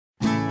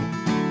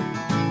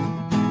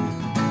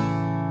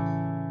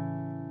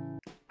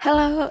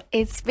Hello,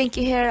 it's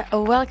Pinky here.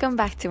 Welcome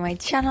back to my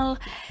channel.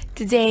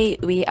 Today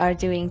we are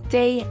doing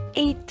day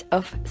 8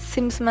 of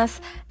SIMSmas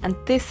and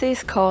this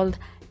is called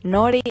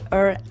Naughty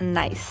or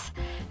Nice.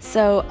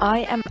 So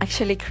I am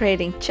actually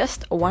creating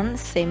just one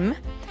sim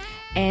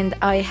and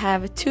I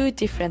have two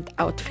different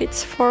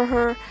outfits for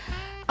her.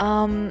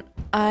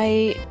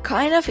 I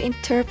kind of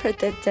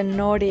interpreted the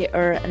naughty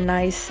or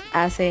nice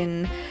as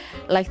in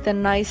like the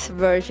nice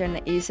version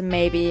is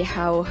maybe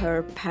how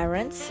her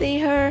parents see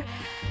her,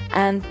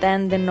 and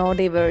then the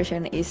naughty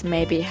version is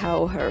maybe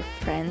how her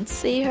friends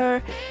see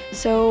her.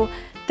 So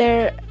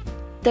they're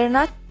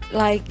not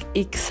like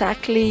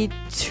exactly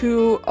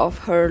two of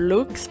her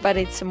looks, but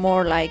it's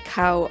more like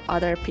how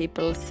other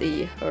people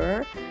see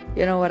her.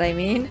 You know what I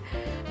mean?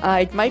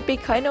 It might be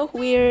kind of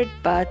weird,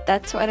 but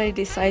that's what I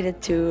decided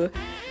to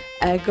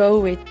go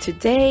with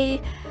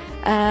today.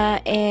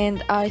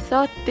 And I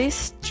thought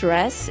this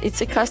dress,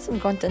 it's a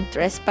custom content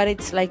dress, but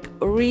it's like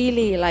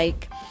really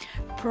like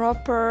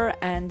proper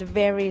and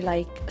very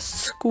like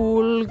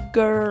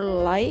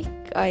schoolgirl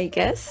like, I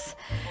guess.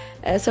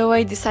 So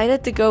I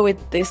decided to go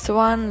with this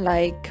one.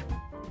 Like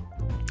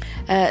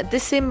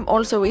this sim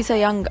also is a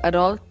young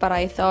adult, but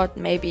I thought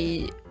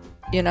maybe,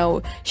 you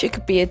know, she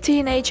could be a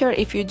teenager.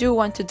 If you do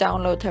want to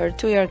download her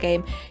to your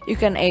game, you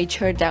can age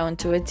her down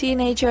to a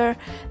teenager.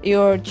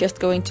 You're just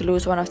going to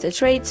lose one of the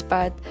traits,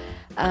 but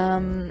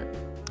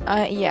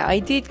yeah, I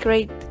did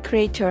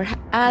create her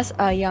as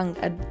a young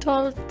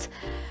adult.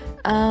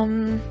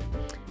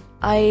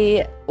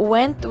 I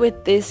went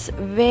with this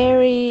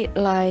very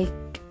like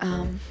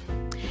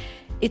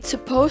it's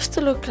supposed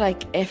to look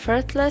like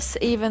effortless,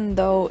 even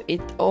though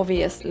it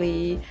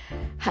obviously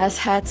has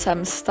had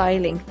some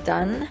styling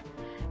done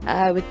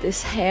with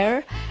this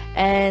hair,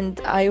 and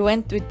I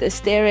went with the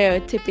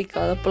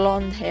stereotypical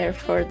blonde hair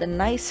for the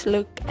nice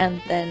look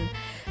and then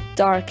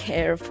dark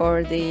hair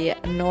for the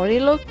naughty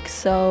look.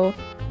 So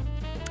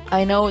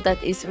I know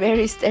that is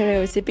very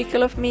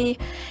stereotypical of me,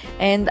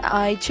 and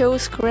I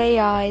chose gray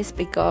eyes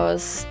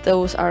because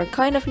those are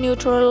kind of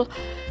neutral,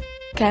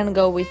 can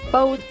go with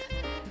both.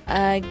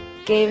 I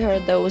gave her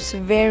those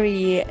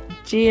very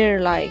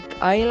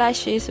deer-like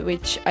eyelashes,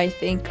 which I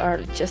think are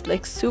just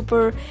like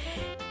super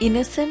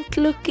innocent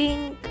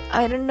looking.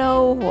 I don't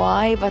know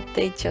why, but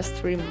they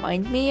just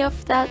remind me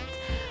of that.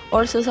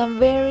 Also some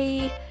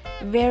very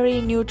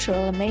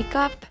neutral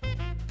makeup,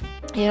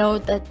 you know,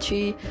 that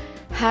she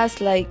has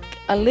like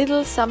a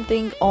little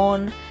something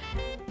on,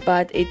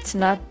 but it's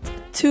not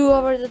too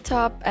over the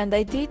top. And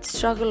I did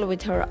struggle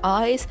with her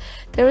eyes.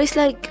 There is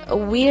like a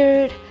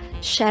weird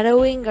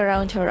shadowing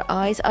around her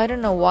eyes. I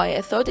don't know why.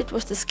 I thought it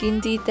was the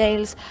skin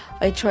details.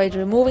 I tried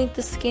removing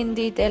the skin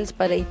details,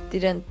 but it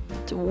didn't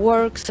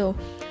work, so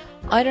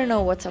I don't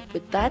know what's up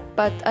with that,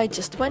 but I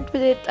just went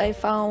with it. I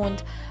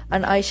found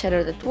an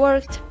eyeshadow that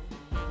worked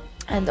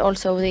and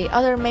also the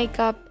other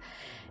makeup.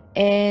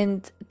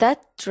 And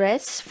that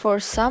dress, for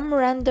some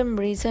random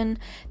reason,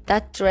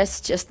 that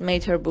dress just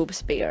made her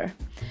boobs bigger.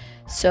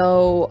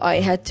 So I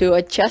had to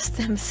adjust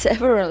them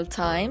several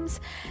times,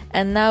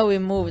 and now we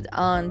moved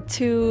on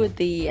to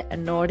the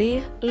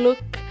naughty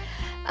look.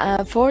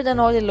 For the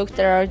naughty look,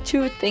 there are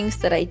two things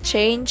that I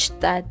changed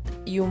that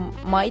you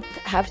might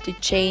have to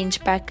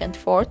change back and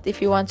forth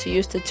if you want to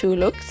use the two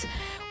looks.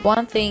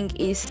 One thing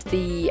is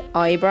the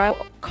eyebrow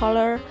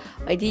color.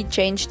 I did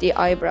change the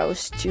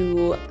eyebrows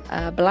to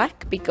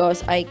black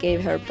because I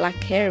gave her black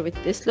hair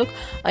with this look.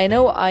 I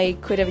know I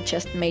could have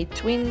just made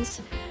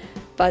twins,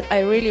 but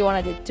I really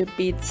wanted it to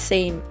be the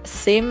same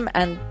sim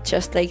and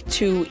just like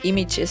two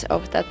images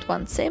of that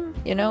one sim,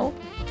 you know.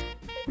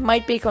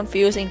 Might be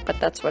confusing, but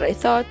that's what I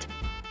thought.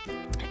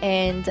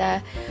 And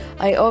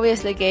I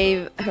obviously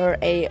gave her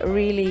a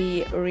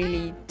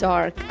really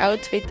dark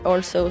outfit,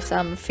 also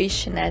some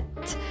fishnet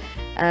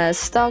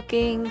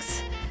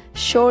stockings,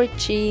 short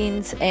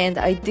jeans, and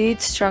I did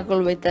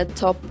struggle with that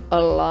top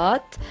a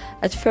lot.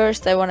 At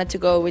first I wanted to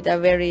go with a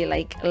very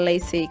like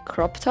lacy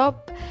crop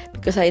top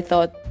because I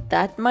thought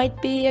that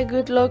might be a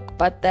good look,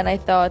 but then I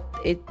thought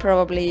it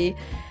probably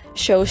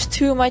shows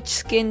too much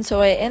skin,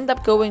 so I end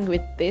up going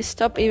with this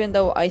top, even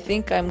though I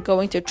think I'm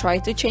going to try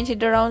to change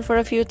it around for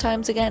a few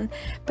times again,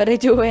 but I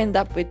do end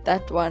up with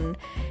that one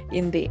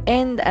in the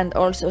end. And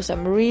also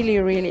some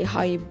really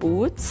high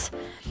boots,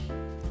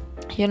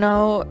 you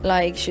know,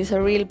 like she's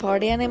a real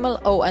party animal.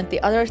 Oh, and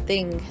the other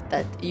thing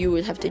that you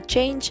would have to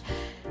change,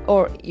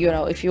 or you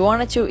know, if you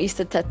wanted to, is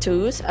the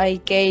tattoos. I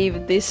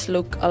gave this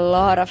look a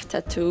lot of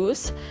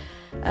tattoos.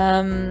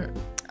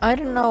 I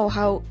don't know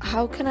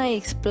how can I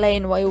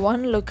explain why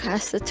one look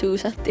has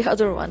tattoos and the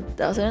other one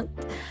doesn't.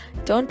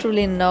 Don't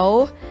really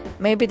know.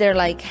 Maybe they're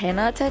like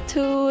henna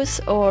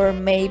tattoos, or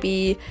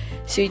maybe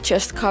she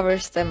just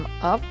covers them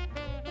up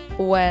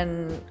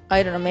when,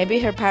 I don't know,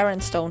 maybe her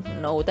parents don't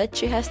know that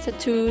she has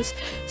tattoos,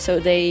 so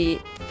they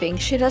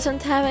think she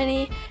doesn't have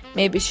any.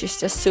 Maybe she's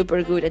just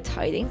super good at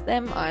hiding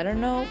them. I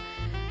don't know.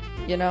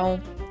 You know,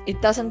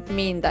 it doesn't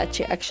mean that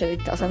she actually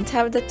doesn't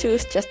have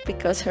tattoos just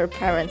because her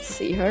parents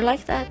see her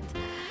like that.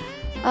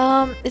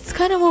 It's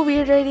kind of a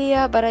weird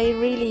idea, but I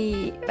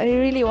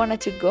really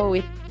wanted to go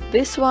with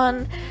this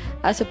one,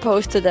 as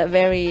opposed to the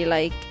very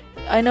like,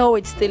 I know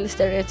it's still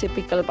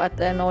stereotypical, but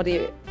the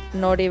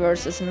naughty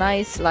versus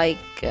nice, like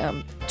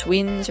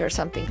twins or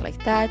something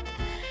like that.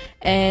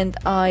 And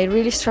I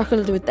really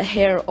struggled with the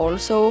hair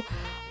also.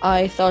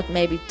 I thought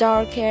maybe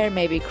dark hair,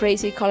 maybe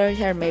crazy colored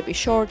hair, maybe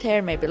short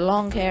hair, maybe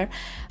long hair.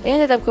 I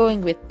ended up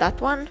going with that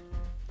one,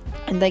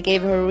 and I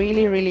gave her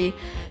really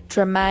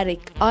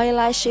dramatic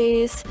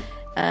eyelashes,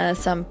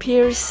 some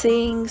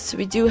piercings.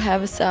 We do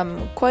have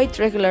some quite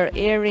regular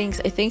earrings.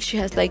 I think she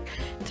has like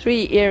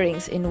 3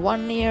 earrings in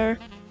one ear.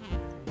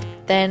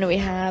 Then we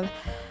have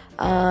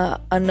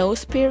a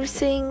nose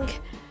piercing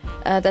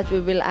that we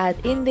will add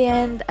in the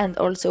end, and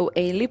also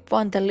a lip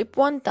one. The lip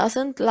one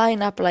doesn't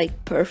line up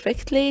like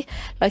perfectly,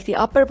 like the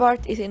upper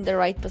part is in the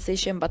right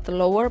position, but the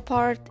lower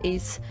part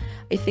is,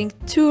 I think,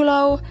 too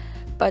low.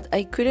 But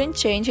I couldn't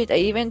change it. I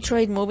even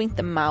tried moving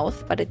the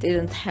mouth, but it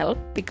didn't help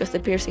because the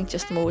piercing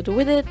just moved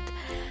with it.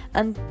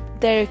 And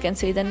there you can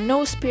see the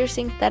nose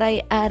piercing that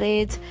I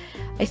added.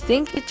 I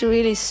think it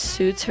really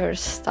suits her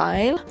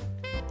style.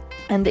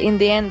 And in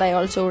the end, I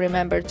also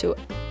remembered to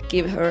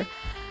give her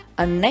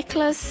a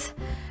necklace.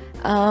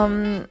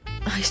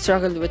 I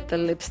struggled with the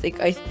lipstick.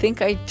 I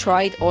think I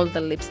tried all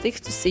the lipsticks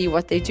to see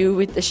what they do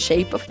with the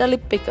shape of the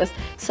lip, because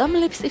some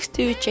lipsticks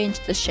do change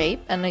the shape,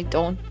 and I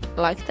don't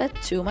like that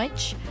too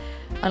much,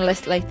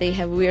 unless like they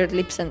have weird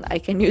lips and I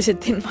can use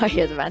it in my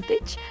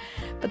advantage.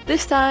 But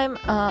this time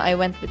I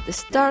went with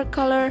this dark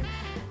color.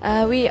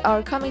 We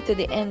are coming to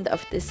the end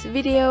of this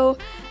video.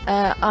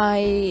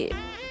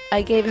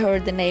 I gave her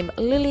the name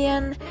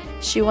Lillian.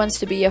 She wants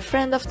to be a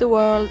friend of the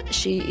world.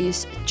 She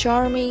is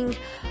charming,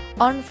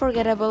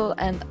 unforgettable,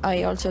 and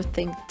I also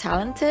think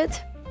talented.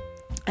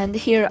 And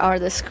here are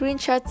the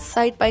screenshots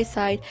side by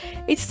side.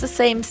 It's the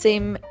same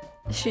sim,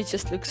 she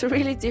just looks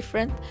really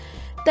different.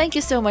 Thank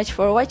you so much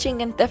for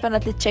watching, and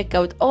definitely check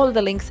out all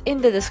the links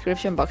in the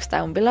description box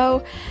down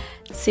below.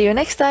 See you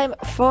next time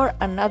for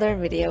another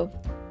video.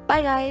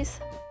 Bye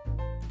guys!